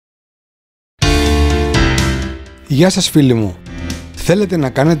Γεια σας φίλοι μου. Θέλετε να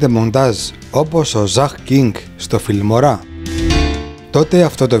κάνετε μοντάζ όπως ο Ζαχ Κίνγκ στο Filmora? Τότε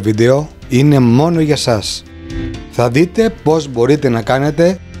αυτό το βίντεο είναι μόνο για σας. Θα δείτε πώς μπορείτε να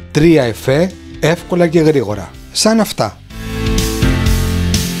κάνετε 3 εφέ εύκολα και γρήγορα, σαν αυτά.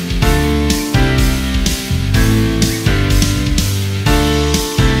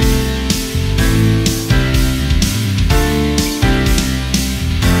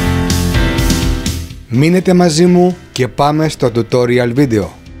 Μείνετε μαζί μου και πάμε στο tutorial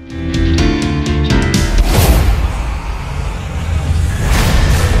βίντεο.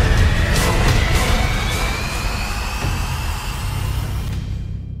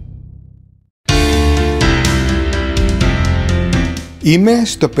 Είμαι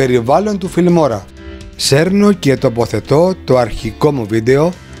στο περιβάλλον του Filmora. Σέρνω και τοποθετώ το αρχικό μου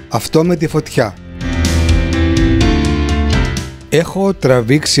βίντεο, αυτό με τη φωτιά. Έχω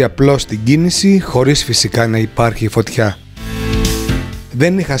τραβήξει απλώς την κίνηση χωρίς φυσικά να υπάρχει φωτιά.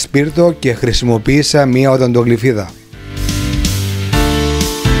 Δεν είχα σπίρτο και χρησιμοποίησα μία οδοντογλυφίδα.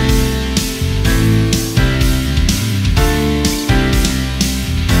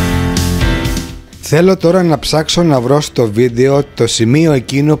 Θέλω τώρα να ψάξω να βρω στο βίντεο το σημείο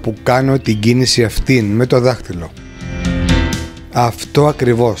εκείνο που κάνω την κίνηση αυτήν με το δάχτυλο. Αυτό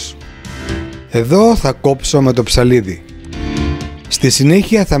ακριβώς. Εδώ θα κόψω με το ψαλίδι. Στη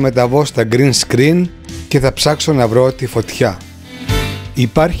συνέχεια θα μεταβώ στα green screen και θα ψάξω να βρω τη φωτιά.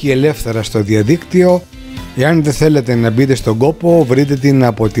 Υπάρχει ελεύθερα στο διαδίκτυο, εάν δεν θέλετε να μπείτε στον κόπο βρείτε την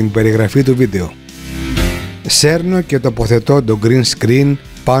από την περιγραφή του βίντεο. Σέρνω και τοποθετώ το green screen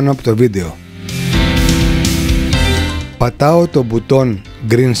πάνω από το βίντεο. Πατάω το μπουτόν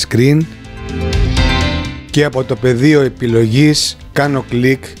green screen και από το πεδίο επιλογής κάνω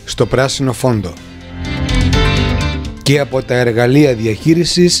κλικ στο πράσινο φόντο. Και από τα εργαλεία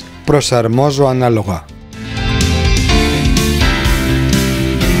διαχείρισης προσαρμόζω ανάλογα.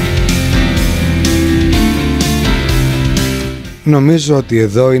 Νομίζω ότι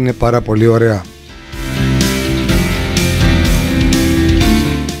εδώ είναι πάρα πολύ ωραία.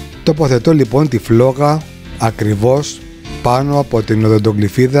 Τοποθετώ λοιπόν τη φλόγα ακριβώς πάνω από την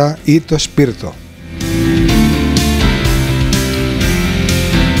οδοντογλυφίδα ή το σπίρτο.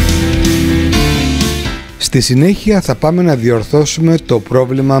 Στη συνέχεια θα πάμε να διορθώσουμε το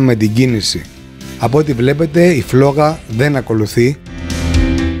πρόβλημα με την κίνηση. Από ό,τι βλέπετε η φλόγα δεν ακολουθεί.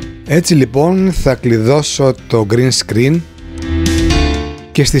 Έτσι λοιπόν θα κλειδώσω το green screen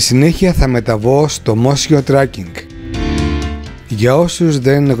και στη συνέχεια θα μεταβώ στο motion tracking. Για όσους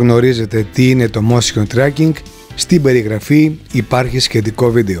δεν γνωρίζετε τι είναι το motion tracking, στην περιγραφή υπάρχει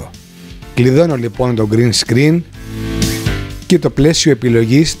σχετικό βίντεο. Κλειδώνω λοιπόν το green screen και το πλαίσιο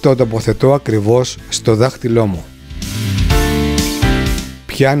επιλογής το τοποθετώ ακριβώς στο δάχτυλό μου.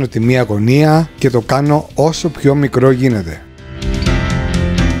 Πιάνω τη μία γωνία και το κάνω όσο πιο μικρό γίνεται.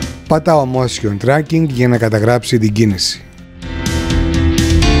 Πατάω motion tracking για να καταγράψει την κίνηση.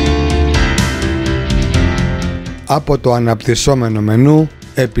 Από το αναπτυσσόμενο μενού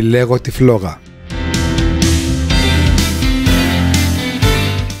επιλέγω τη φλόγα.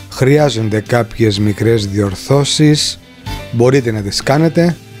 Χρειάζονται κάποιες μικρές διορθώσεις, μπορείτε να τις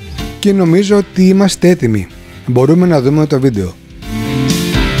κάνετε και νομίζω ότι είμαστε έτοιμοι. Μπορούμε να δούμε το βίντεο.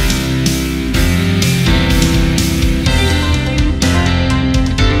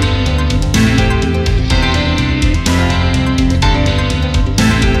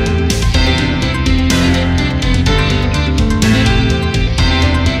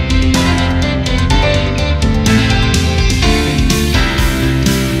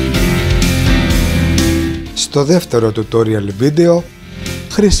 Στο δεύτερο tutorial βίντεο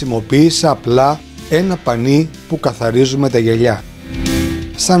χρησιμοποίησα απλά ένα πανί που καθαρίζουμε τα γυαλιά,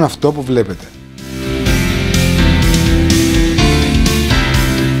 σαν αυτό που βλέπετε.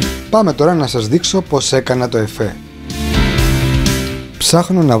 Πάμε τώρα να σας δείξω πως έκανα το εφέ.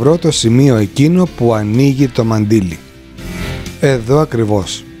 Ψάχνω να βρω το σημείο εκείνο που ανοίγει το μαντίλι. Εδώ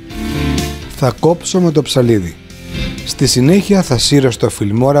ακριβώς. Θα κόψω με το ψαλίδι. Στη συνέχεια θα σύρω στο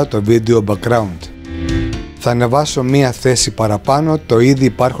Filmora το video background. Θα ανεβάσω μία θέση παραπάνω το ήδη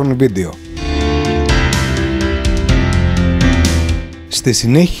υπάρχον βίντεο. Στη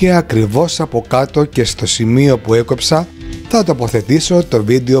συνέχεια ακριβώς από κάτω και στο σημείο που έκοψα θα τοποθετήσω το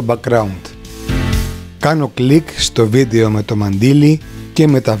video background. Κάνω κλικ στο βίντεο με το μαντίλι και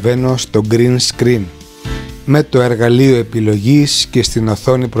μεταβαίνω στο green screen. Με το εργαλείο επιλογής και στην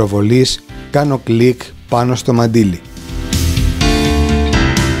οθόνη προβολής κάνω κλικ πάνω στο μαντίλι.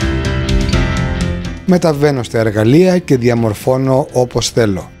 Μεταβαίνω στα εργαλεία και διαμορφώνω όπως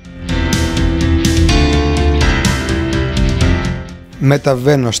θέλω.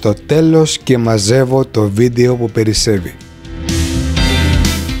 μεταβαίνω στο τέλος και μαζεύω το βίντεο που περισσεύει.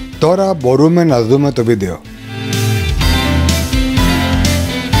 Τώρα μπορούμε να δούμε το βίντεο.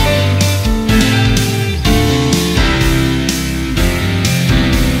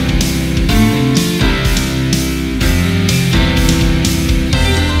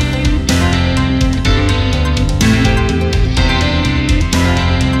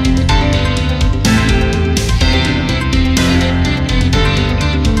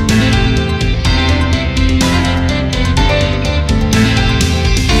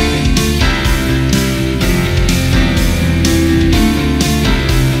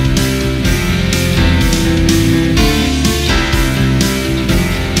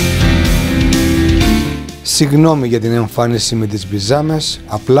 Συγγνώμη για την εμφάνιση με τις πιζάμες,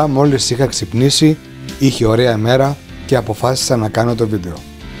 απλά μόλις είχα ξυπνήσει, είχε ωραία μέρα και αποφάσισα να κάνω το βίντεο.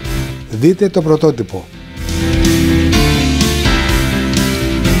 Δείτε το πρωτότυπο.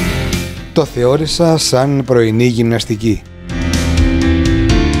 Το θεώρησα σαν πρωινή γυμναστική.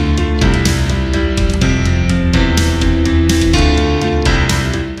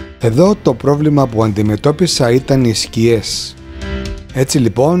 Εδώ το πρόβλημα που αντιμετώπισα ήταν οι σκιές. Έτσι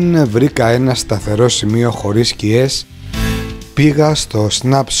λοιπόν βρήκα ένα σταθερό σημείο χωρίς σκιές, πήγα στο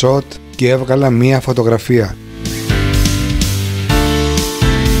snapshot και έβγαλα μία φωτογραφία.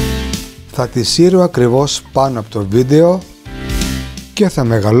 Θα τη σύρω ακριβώς πάνω από το βίντεο και θα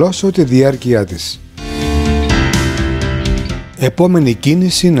μεγαλώσω τη διάρκεια της. Επόμενη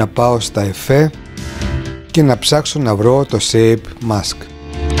κίνηση να πάω στα εφέ και να ψάξω να βρω το shape mask.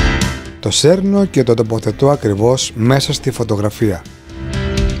 Το σέρνω και το τοποθετώ ακριβώς μέσα στη φωτογραφία.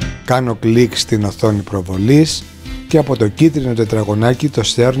 Κάνω κλικ στην οθόνη προβολής και από το κίτρινο τετραγωνάκι το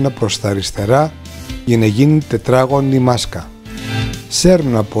σέρνω προς τα αριστερά για να γίνει τετράγωνη μάσκα.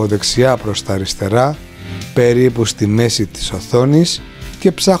 Σέρνω από δεξιά προς τα αριστερά, περίπου στη μέση της οθόνης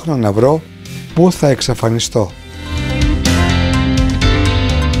και ψάχνω να βρω πού θα εξαφανιστώ.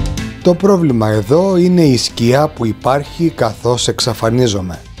 Το πρόβλημα εδώ είναι η σκιά που υπάρχει καθώς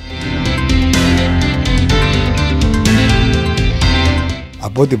εξαφανίζομαι.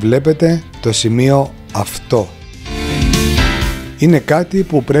 Από ό,τι βλέπετε το σημείο αυτό είναι κάτι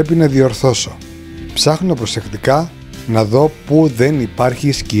που πρέπει να διορθώσω. Ψάχνω προσεκτικά να δω πού δεν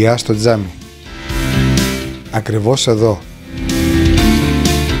υπάρχει σκιά στο τζάμι. Ακριβώς εδώ.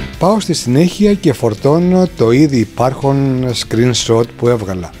 Πάω στη συνέχεια και φορτώνω το ήδη υπάρχον screenshot που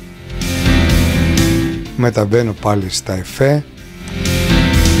έβγαλα. Μεταβαίνω πάλι στα εφέ,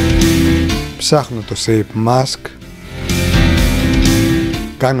 ψάχνω το shape mask,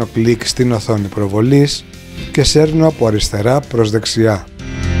 κάνω κλικ στην οθόνη προβολής και σέρνω από αριστερά προς δεξιά.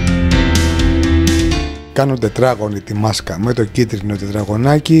 Κάνω τετράγωνη τη μάσκα με το κίτρινο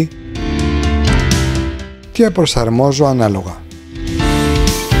τετραγωνάκι και προσαρμόζω ανάλογα.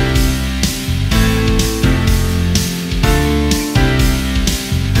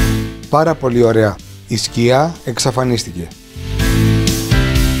 Πάρα πολύ ωραία. Η σκιά εξαφανίστηκε.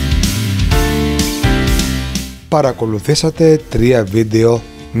 Παρακολουθήσατε 3 βίντεο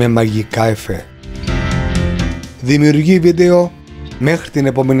με μαγικά εφέ. Δημιουργεί βίντεο. Μέχρι την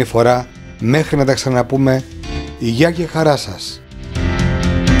επόμενη φορά, μέχρι να τα ξαναπούμε, υγεία και χαρά σας.